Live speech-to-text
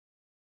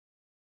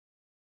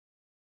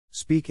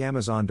Speak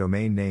Amazon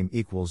domain name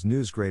equals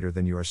news greater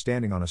than you are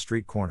standing on a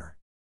street corner.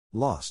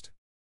 Lost.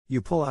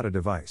 You pull out a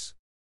device.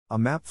 A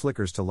map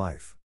flickers to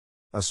life.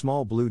 A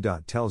small blue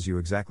dot tells you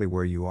exactly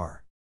where you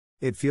are.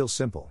 It feels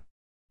simple.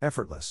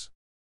 Effortless.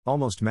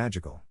 Almost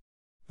magical.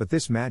 But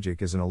this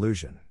magic is an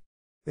illusion.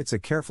 It's a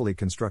carefully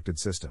constructed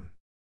system.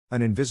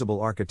 An invisible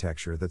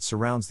architecture that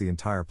surrounds the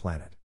entire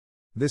planet.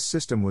 This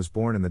system was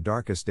born in the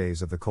darkest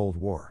days of the Cold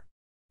War.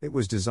 It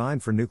was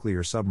designed for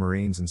nuclear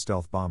submarines and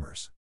stealth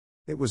bombers.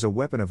 It was a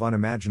weapon of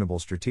unimaginable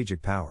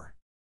strategic power.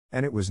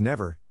 And it was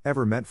never,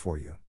 ever meant for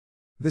you.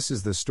 This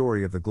is the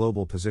story of the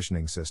Global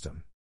Positioning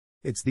System.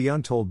 It's the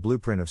untold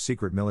blueprint of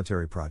secret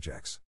military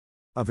projects.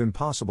 Of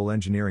impossible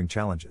engineering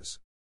challenges.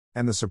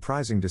 And the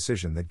surprising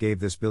decision that gave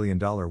this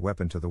billion-dollar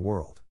weapon to the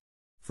world.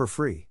 For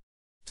free.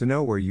 To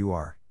know where you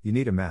are, you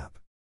need a map.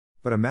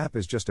 But a map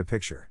is just a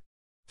picture.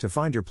 To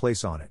find your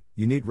place on it,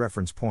 you need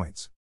reference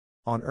points.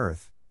 On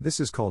Earth, this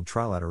is called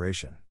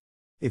trilateration.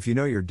 If you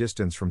know your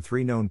distance from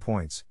 3 known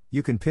points,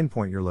 you can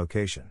pinpoint your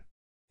location.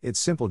 It's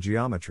simple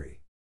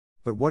geometry.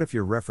 But what if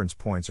your reference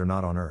points are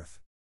not on Earth?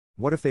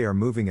 What if they are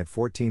moving at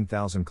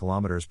 14,000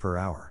 kilometers per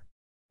hour?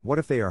 What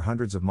if they are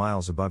hundreds of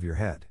miles above your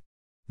head?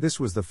 This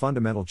was the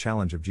fundamental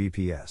challenge of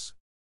GPS.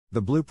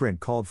 The blueprint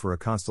called for a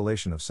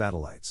constellation of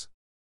satellites.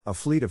 A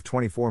fleet of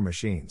 24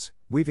 machines,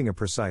 weaving a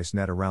precise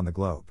net around the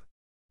globe.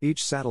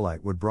 Each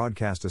satellite would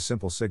broadcast a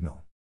simple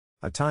signal.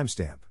 A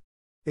timestamp.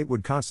 It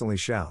would constantly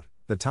shout,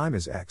 "The time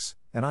is X,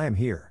 and I am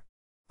here."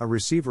 A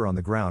receiver on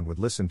the ground would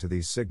listen to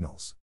these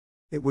signals.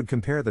 It would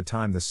compare the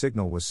time the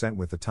signal was sent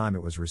with the time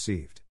it was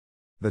received.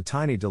 The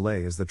tiny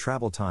delay is the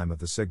travel time of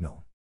the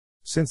signal.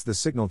 Since the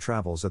signal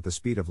travels at the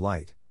speed of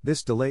light,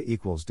 this delay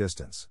equals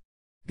distance.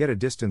 Get a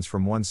distance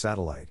from one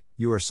satellite,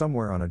 you are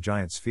somewhere on a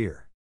giant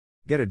sphere.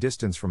 Get a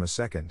distance from a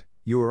second,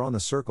 you are on the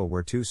circle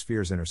where 2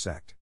 spheres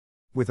intersect.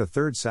 With a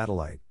third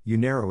satellite, you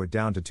narrow it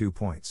down to 2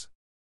 points.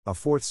 A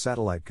fourth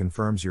satellite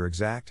confirms your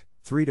exact,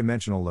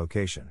 3-dimensional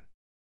location.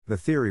 The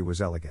theory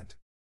was elegant.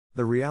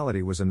 The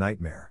reality was a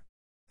nightmare.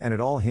 And it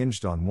all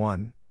hinged on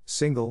one,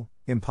 single,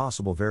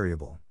 impossible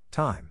variable,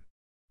 time.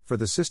 For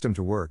the system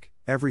to work,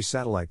 every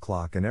satellite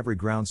clock and every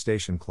ground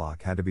station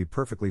clock had to be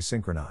perfectly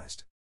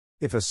synchronized.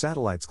 If a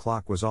satellite's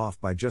clock was off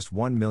by just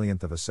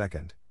 1/millionth of a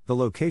second, the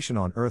location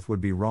on Earth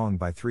would be wrong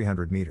by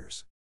 300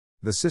 meters.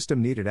 The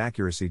system needed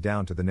accuracy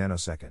down to the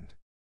nanosecond.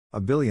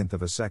 A billionth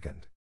of a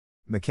second.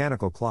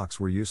 Mechanical clocks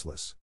were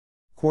useless.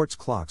 Quartz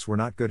clocks were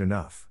not good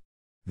enough.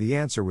 The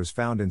answer was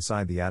found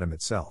inside the atom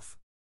itself.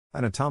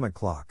 An atomic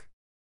clock.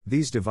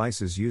 These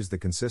devices used the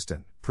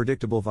consistent,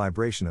 predictable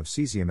vibration of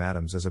cesium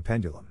atoms as a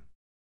pendulum.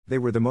 They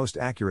were the most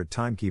accurate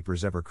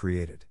timekeepers ever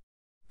created.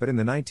 But in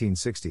the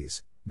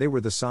 1960s, they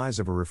were the size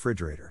of a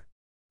refrigerator.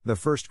 The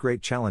first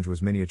great challenge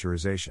was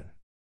miniaturization.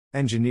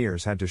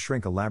 Engineers had to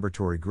shrink a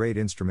laboratory-grade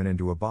instrument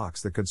into a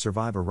box that could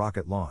survive a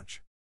rocket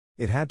launch.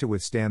 It had to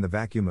withstand the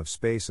vacuum of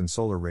space and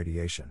solar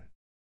radiation.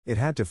 It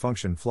had to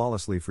function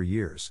flawlessly for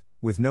years,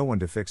 with no one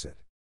to fix it.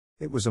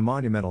 It was a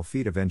monumental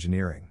feat of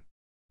engineering.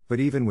 But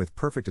even with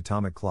perfect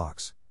atomic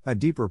clocks, a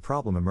deeper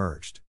problem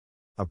emerged.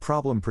 A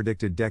problem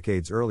predicted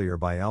decades earlier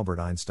by Albert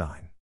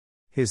Einstein.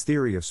 His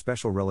theory of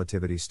special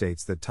relativity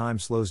states that time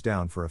slows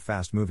down for a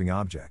fast-moving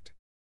object.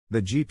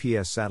 The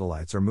GPS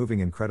satellites are moving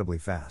incredibly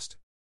fast.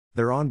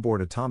 Their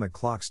onboard atomic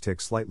clocks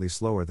tick slightly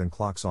slower than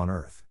clocks on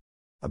Earth.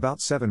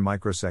 About 7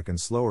 microseconds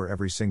slower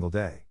every single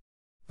day.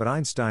 But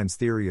Einstein's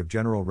theory of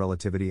general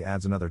relativity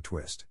adds another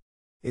twist.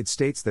 It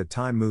states that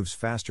time moves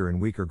faster in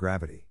weaker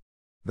gravity.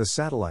 The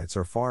satellites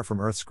are far from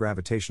Earth's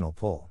gravitational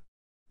pull.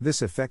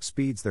 This effect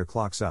speeds their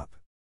clocks up.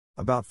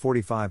 About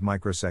 45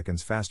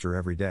 microseconds faster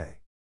every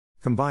day.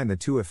 Combine the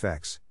two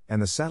effects, and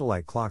the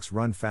satellite clocks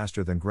run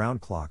faster than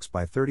ground clocks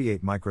by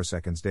 38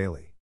 microseconds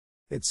daily.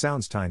 It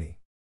sounds tiny.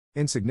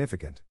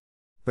 Insignificant.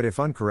 But if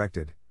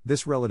uncorrected,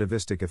 this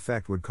relativistic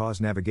effect would cause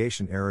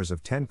navigation errors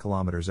of 10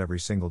 kilometers every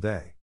single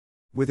day.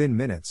 Within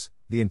minutes,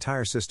 the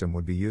entire system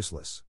would be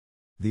useless.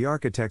 The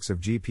architects of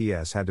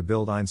GPS had to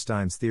build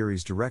Einstein's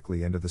theories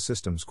directly into the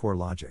system's core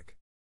logic.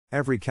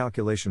 Every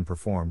calculation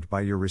performed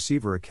by your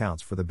receiver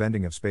accounts for the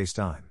bending of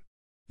space-time.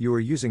 You are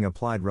using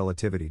applied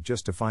relativity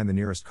just to find the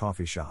nearest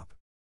coffee shop.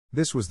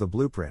 This was the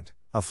blueprint,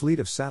 a fleet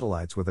of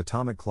satellites with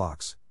atomic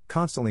clocks,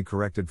 constantly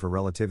corrected for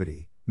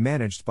relativity,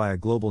 managed by a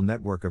global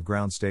network of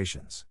ground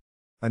stations.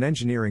 An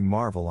engineering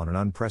marvel on an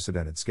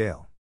unprecedented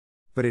scale.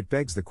 But it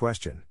begs the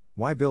question,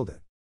 why build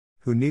it?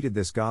 Who needed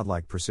this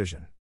godlike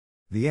precision?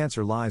 The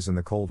answer lies in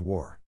the Cold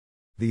War.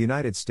 The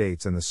United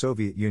States and the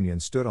Soviet Union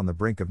stood on the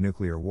brink of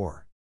nuclear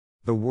war.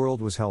 The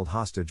world was held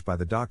hostage by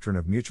the doctrine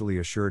of mutually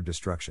assured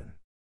destruction.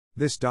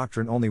 This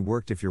doctrine only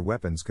worked if your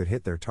weapons could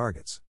hit their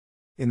targets.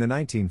 In the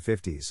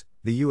 1950s,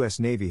 the US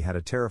Navy had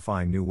a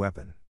terrifying new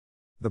weapon.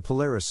 The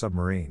Polaris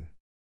submarine.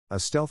 A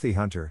stealthy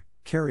hunter,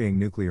 carrying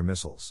nuclear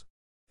missiles.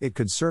 It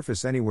could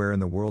surface anywhere in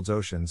the world's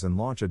oceans and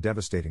launch a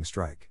devastating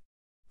strike.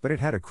 But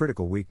it had a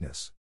critical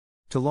weakness.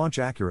 To launch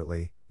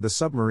accurately, the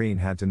submarine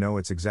had to know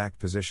its exact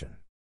position.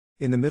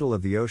 In the middle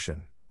of the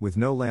ocean, with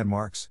no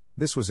landmarks,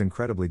 this was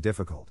incredibly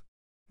difficult.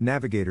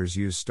 Navigators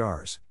used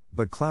stars,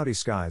 but cloudy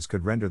skies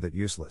could render that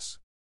useless.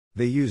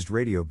 They used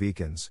radio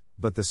beacons,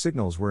 but the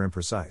signals were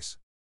imprecise.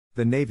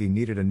 The Navy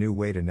needed a new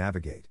way to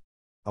navigate.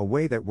 A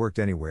way that worked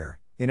anywhere,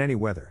 in any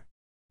weather.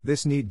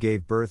 This need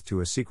gave birth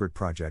to a secret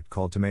project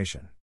called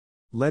Tomation.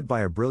 Led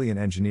by a brilliant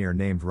engineer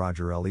named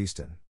Roger L.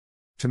 Easton.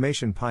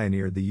 Tomation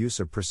pioneered the use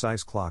of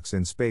precise clocks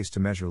in space to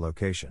measure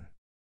location.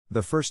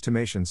 The first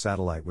Tomation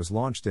satellite was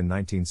launched in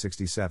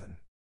 1967.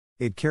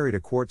 It carried a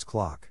quartz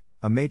clock,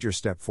 a major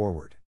step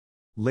forward.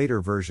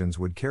 Later versions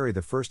would carry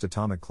the first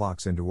atomic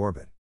clocks into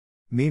orbit.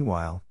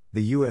 Meanwhile,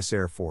 the U.S.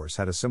 Air Force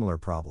had a similar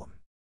problem.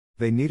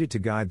 They needed to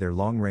guide their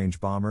long-range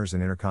bombers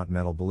and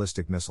intercontinental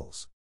ballistic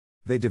missiles.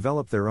 They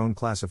developed their own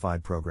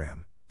classified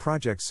program,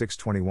 Project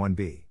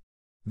 621B.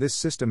 This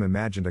system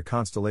imagined a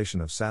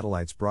constellation of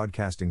satellites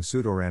broadcasting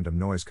pseudorandom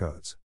noise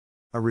codes.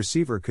 A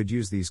receiver could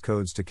use these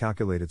codes to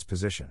calculate its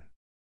position.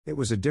 It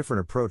was a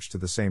different approach to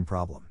the same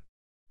problem.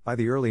 By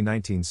the early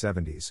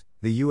 1970s,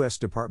 the U.S.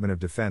 Department of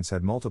Defense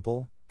had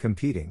multiple,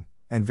 competing,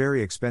 and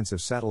very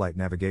expensive satellite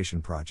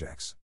navigation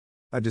projects.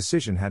 A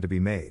decision had to be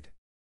made.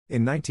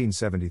 In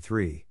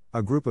 1973,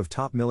 a group of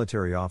top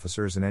military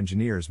officers and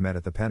engineers met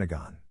at the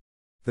Pentagon.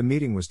 The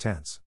meeting was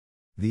tense.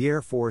 The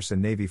Air Force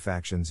and Navy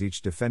factions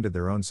each defended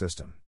their own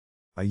system.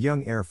 A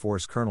young Air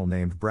Force colonel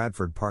named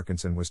Bradford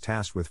Parkinson was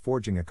tasked with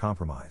forging a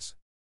compromise.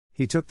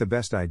 He took the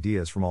best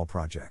ideas from all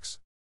projects.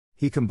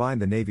 He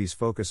combined the Navy's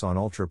focus on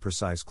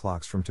ultra-precise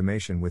clocks from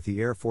Tomation with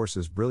the Air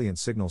Force's brilliant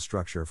signal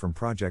structure from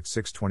Project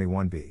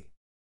 621B.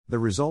 The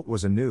result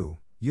was a new,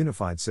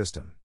 unified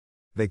system.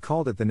 They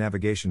called it the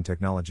Navigation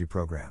Technology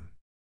Program.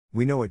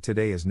 We know it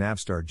today as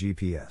Navstar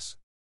GPS.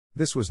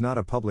 This was not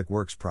a public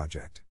works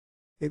project.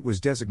 It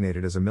was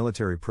designated as a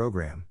military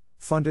program,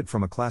 funded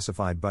from a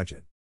classified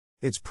budget.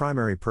 Its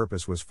primary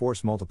purpose was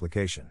force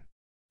multiplication.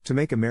 To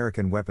make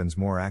American weapons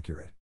more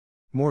accurate.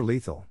 More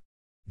lethal.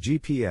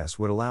 GPS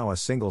would allow a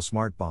single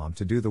smart bomb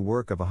to do the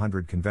work of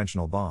 100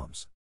 conventional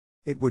bombs.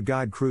 It would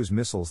guide cruise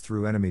missiles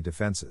through enemy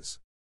defenses.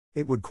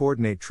 It would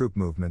coordinate troop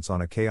movements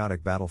on a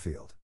chaotic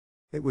battlefield.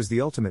 It was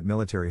the ultimate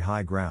military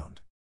high ground.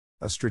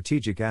 A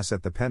strategic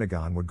asset the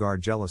Pentagon would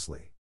guard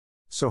jealously.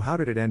 So how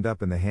did it end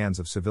up in the hands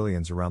of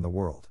civilians around the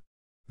world?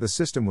 The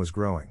system was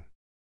growing.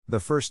 The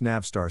first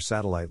Navstar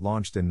satellite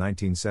launched in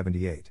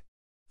 1978.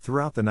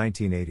 Throughout the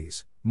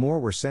 1980s, more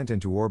were sent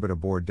into orbit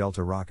aboard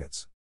Delta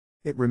rockets.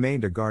 It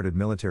remained a guarded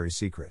military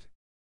secret.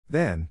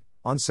 Then,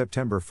 on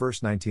September 1,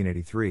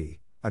 1983,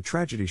 a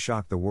tragedy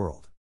shocked the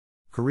world.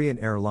 Korean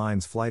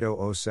Airlines Flight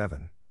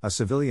 007, a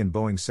civilian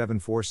Boeing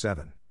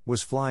 747,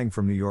 was flying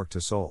from New York to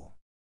Seoul.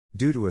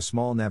 Due to a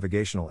small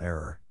navigational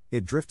error,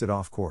 it drifted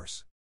off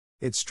course.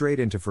 It strayed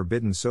into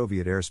forbidden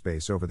Soviet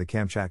airspace over the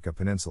Kamchatka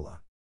Peninsula.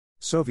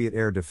 Soviet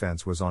air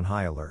defense was on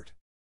high alert.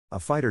 A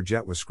fighter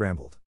jet was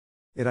scrambled.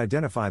 It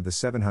identified the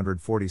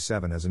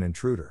 747 as an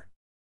intruder.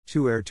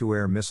 2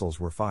 air-to-air missiles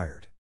were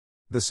fired.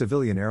 The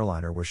civilian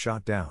airliner was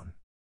shot down.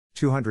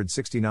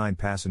 269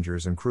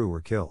 passengers and crew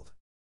were killed.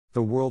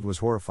 The world was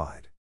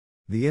horrified.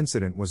 The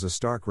incident was a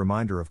stark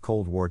reminder of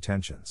Cold War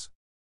tensions.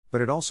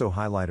 But it also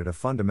highlighted a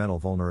fundamental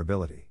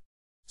vulnerability.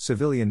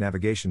 Civilian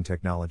navigation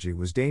technology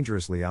was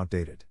dangerously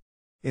outdated.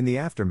 In the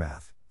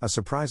aftermath, a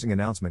surprising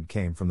announcement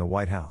came from the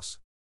White House.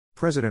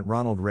 President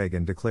Ronald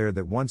Reagan declared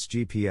that once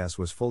GPS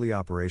was fully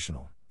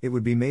operational, it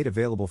would be made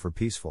available for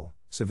peaceful,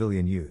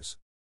 civilian use.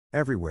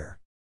 Everywhere.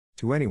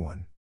 To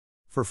anyone.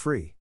 For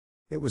free.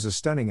 It was a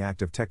stunning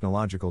act of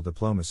technological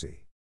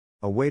diplomacy.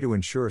 A way to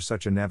ensure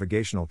such a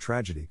navigational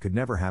tragedy could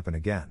never happen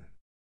again.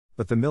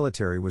 But the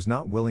military was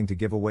not willing to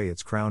give away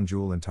its crown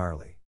jewel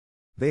entirely.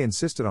 They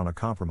insisted on a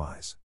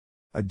compromise.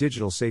 A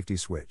digital safety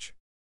switch.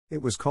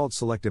 It was called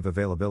selective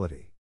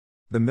availability.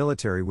 The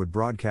military would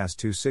broadcast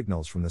 2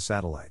 signals from the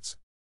satellites.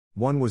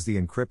 One was the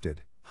encrypted,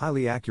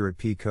 highly accurate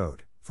P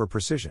code, for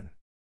precision.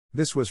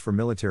 This was for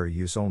military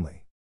use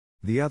only.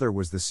 The other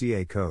was the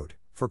CA code,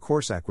 for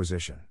course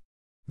acquisition.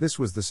 This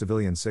was the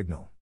civilian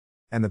signal.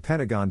 And the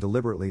Pentagon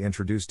deliberately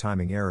introduced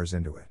timing errors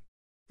into it.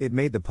 It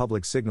made the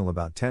public signal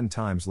about 10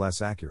 times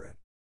less accurate.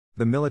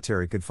 The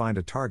military could find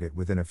a target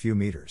within a few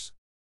meters.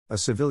 A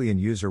civilian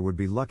user would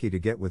be lucky to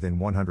get within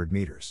 100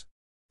 meters.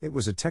 It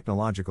was a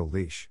technological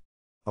leash.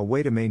 A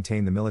way to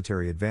maintain the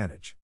military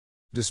advantage.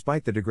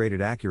 Despite the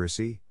degraded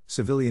accuracy,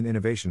 civilian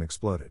innovation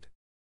exploded.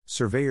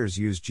 Surveyors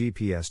used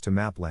GPS to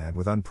map land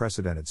with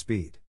unprecedented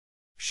speed.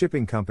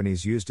 Shipping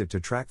companies used it to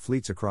track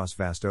fleets across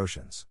vast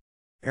oceans.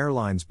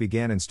 Airlines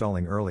began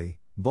installing early,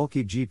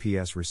 bulky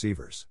GPS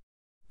receivers.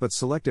 But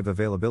selective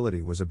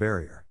availability was a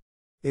barrier.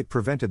 It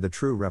prevented the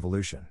true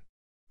revolution.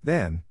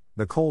 Then,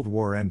 the Cold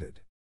War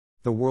ended.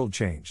 The world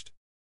changed.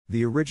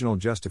 The original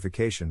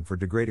justification for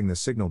degrading the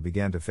signal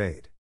began to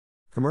fade.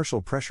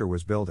 Commercial pressure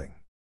was building.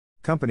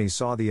 Companies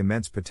saw the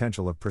immense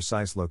potential of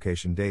precise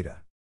location data.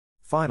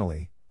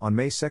 Finally, on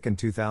May 2,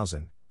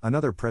 2000,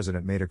 another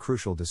president made a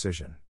crucial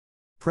decision.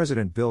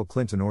 President Bill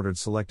Clinton ordered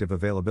selective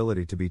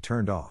availability to be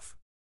turned off.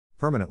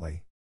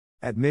 Permanently.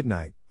 At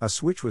midnight, a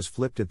switch was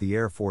flipped at the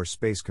Air Force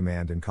Space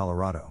Command in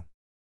Colorado.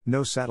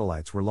 No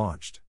satellites were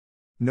launched.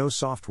 No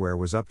software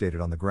was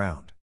updated on the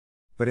ground.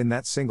 But in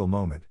that single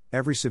moment,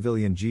 every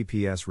civilian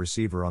GPS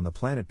receiver on the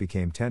planet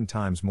became 10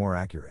 times more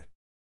accurate.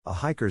 A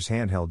hiker's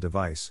handheld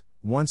device,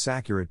 once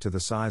accurate to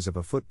the size of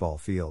a football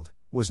field,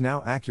 was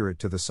now accurate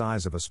to the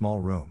size of a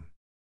small room.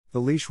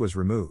 The leash was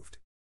removed.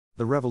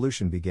 The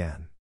revolution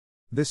began.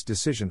 This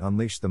decision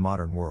unleashed the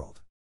modern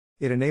world.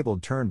 It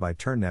enabled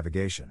turn-by-turn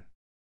navigation.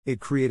 It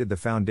created the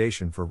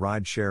foundation for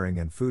ride-sharing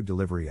and food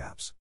delivery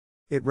apps.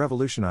 It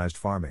revolutionized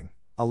farming,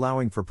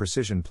 allowing for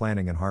precision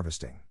planning and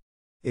harvesting.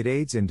 It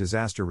aids in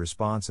disaster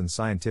response and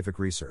scientific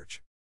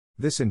research.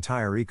 This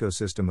entire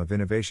ecosystem of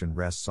innovation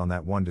rests on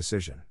that one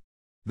decision.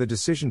 The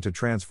decision to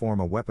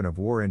transform a weapon of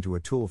war into a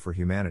tool for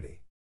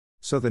humanity.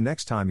 So the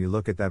next time you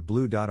look at that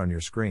blue dot on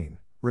your screen,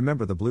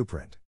 remember the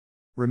blueprint.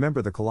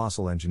 Remember the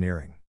colossal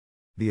engineering.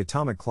 The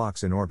atomic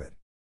clocks in orbit.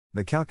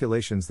 The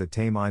calculations that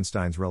tame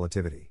Einstein's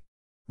relativity.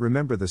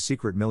 Remember the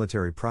secret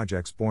military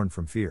projects born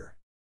from fear.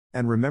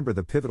 And remember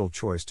the pivotal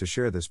choice to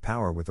share this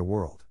power with the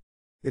world.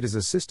 It is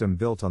a system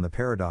built on the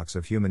paradox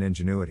of human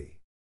ingenuity.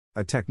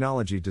 A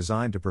technology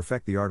designed to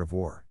perfect the art of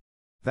war.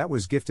 That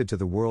was gifted to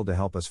the world to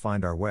help us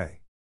find our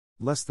way.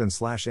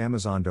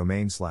 /Amazon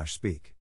domain/speak